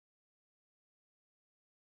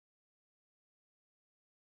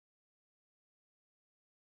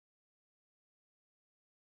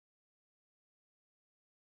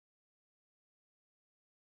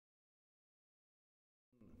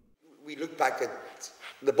we look back at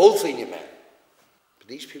the Bullfinia men, but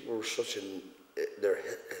these people were such in their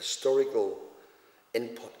historical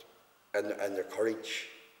input and their courage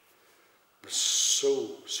was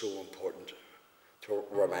so important to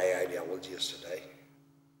where my ideology is today.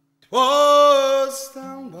 'Twas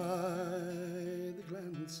down by the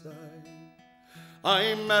glenside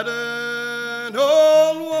I met an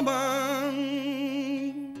old woman,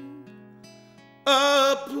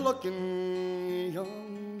 a plucking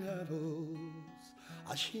young apples,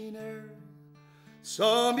 as she ne'er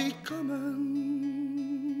saw me coming.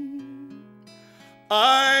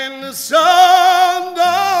 I listened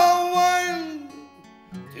a while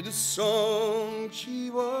to the song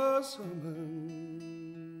she was humming.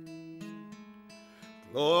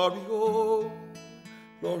 Glory, oh,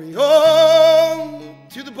 glory, oh,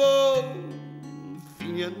 to the Bullfinian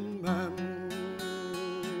man.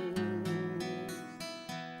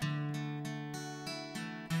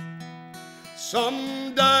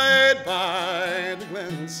 Some died by the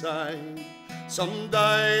glenside, some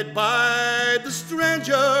died by the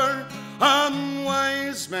stranger, and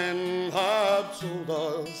wise men have told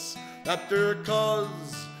us that their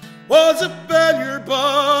cause was a failure,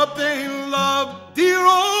 but they loved dear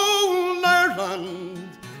old Ireland,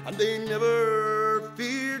 and they never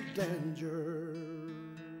feared danger.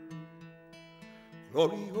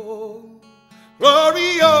 Glory, oh,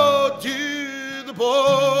 to the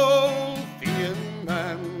Bullfinian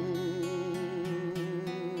man.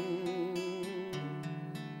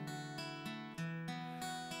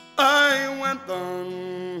 I went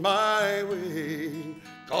on my way,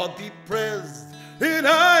 God be praised, and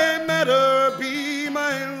I met her, be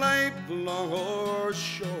my life long or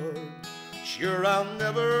short. Sure, I'll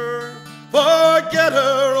never forget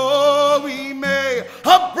her. Oh, we may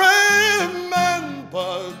have brave men,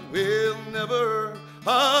 but we'll never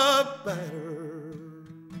have better.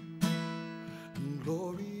 And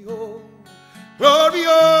glory, oh,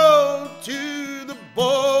 to the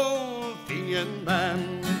Bullfinian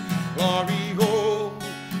man. Glory, oh,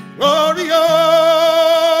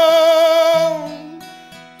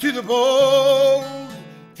 to the Bullfinian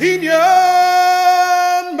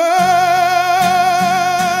man.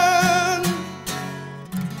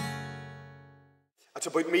 It's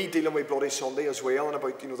about me dealing with Bloody Sunday as well, and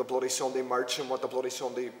about, the Bloody Sunday March and what the Bloody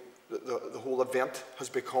Sunday, the whole event has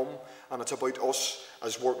become. And it's about us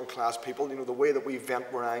as working class people, the way that we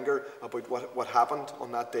vent our anger about what happened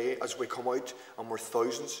on that day as we come out, and we're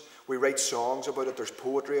thousands. We write songs about it, there's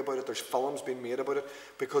poetry about it, there's films being made about it,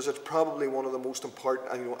 because it's probably one of the most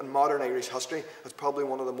important, in modern Irish history, it's probably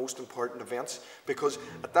one of the most important events, because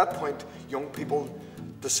at that point, young people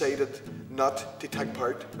decided not to take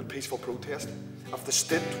part in peaceful protest. If the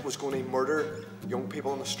state was going to murder young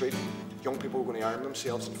people on the street, young people were going to arm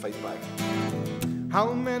themselves and fight back.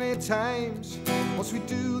 How many times must we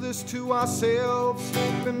do this to ourselves?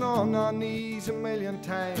 Been on our knees a million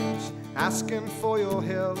times, asking for your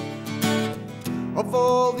help. Of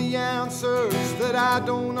all the answers that I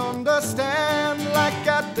don't understand, like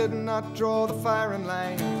I did not draw the firing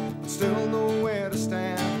line, but still know where to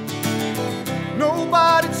stand.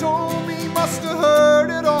 Nobody told me, must have heard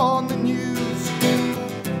it on the news.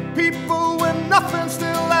 People with nothing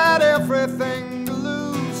still had everything to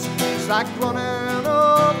lose. It's like running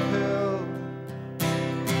uphill.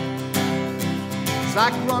 It's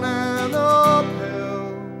like running uphill.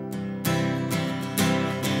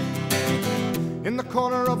 In the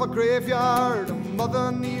corner of a graveyard, a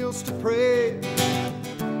mother kneels to pray,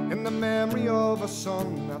 in the memory of a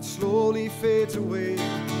son that slowly fades away.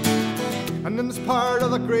 And in this part of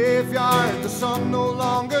the graveyard, the sun no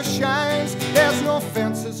longer shines. There's no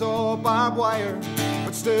fences or barbed wire,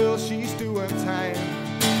 but still she's doing time,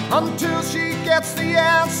 until she gets the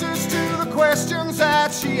answers to the questions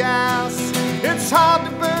that she asks. It's hard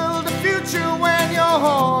to build a future when you're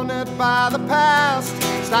haunted by the past.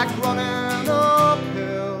 It's like running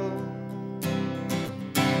uphill.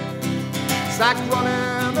 It's like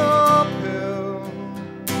running uphill.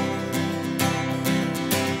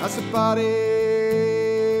 As the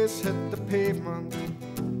bodies hit the pavement,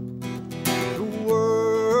 the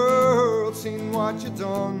world seen what you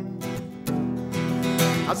done.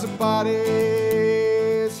 As the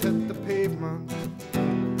bodies hit the pavement,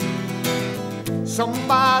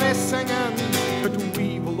 somebody singing that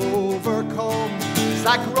we will overcome. It's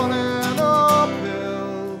like running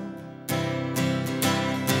uphill.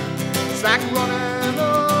 It's like running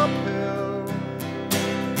uphill.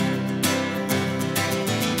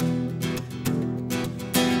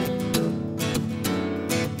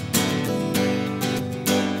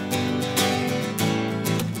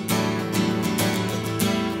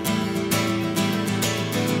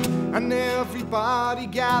 And everybody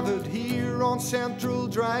gathered here on Central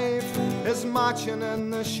Drive is marching in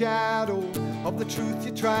the shadow of the truth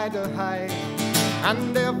you tried to hide.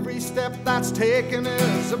 And every step that's taken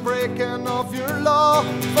is a breaking of your law,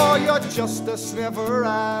 for your justice never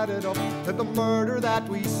added up to the murder that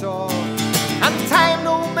we saw. And time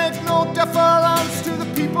don't make no difference to the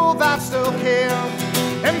people that still care.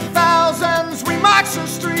 In thousands we march the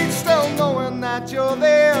streets still knowing that you're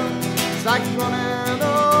there. It's like running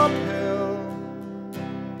uphill.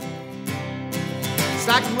 It's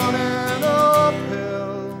like running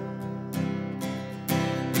uphill.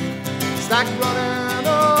 It's like running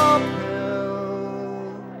uphill.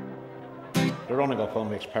 The running uphill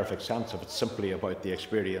makes perfect sense if it's simply about the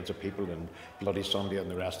experience of people in Bloody Sunday and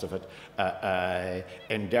the rest of it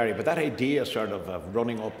in Derry. But that idea sort of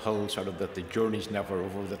running uphill, sort of that the journey's never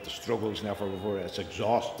over, that the struggle's never over, it's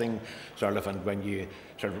exhausting, sort of, and when you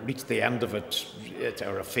sort of reach the end of it,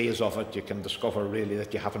 or a phase of it, you can discover really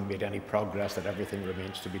that you haven't made any progress, that everything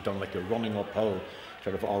remains to be done, like you're running uphill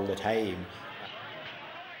sort of all the time.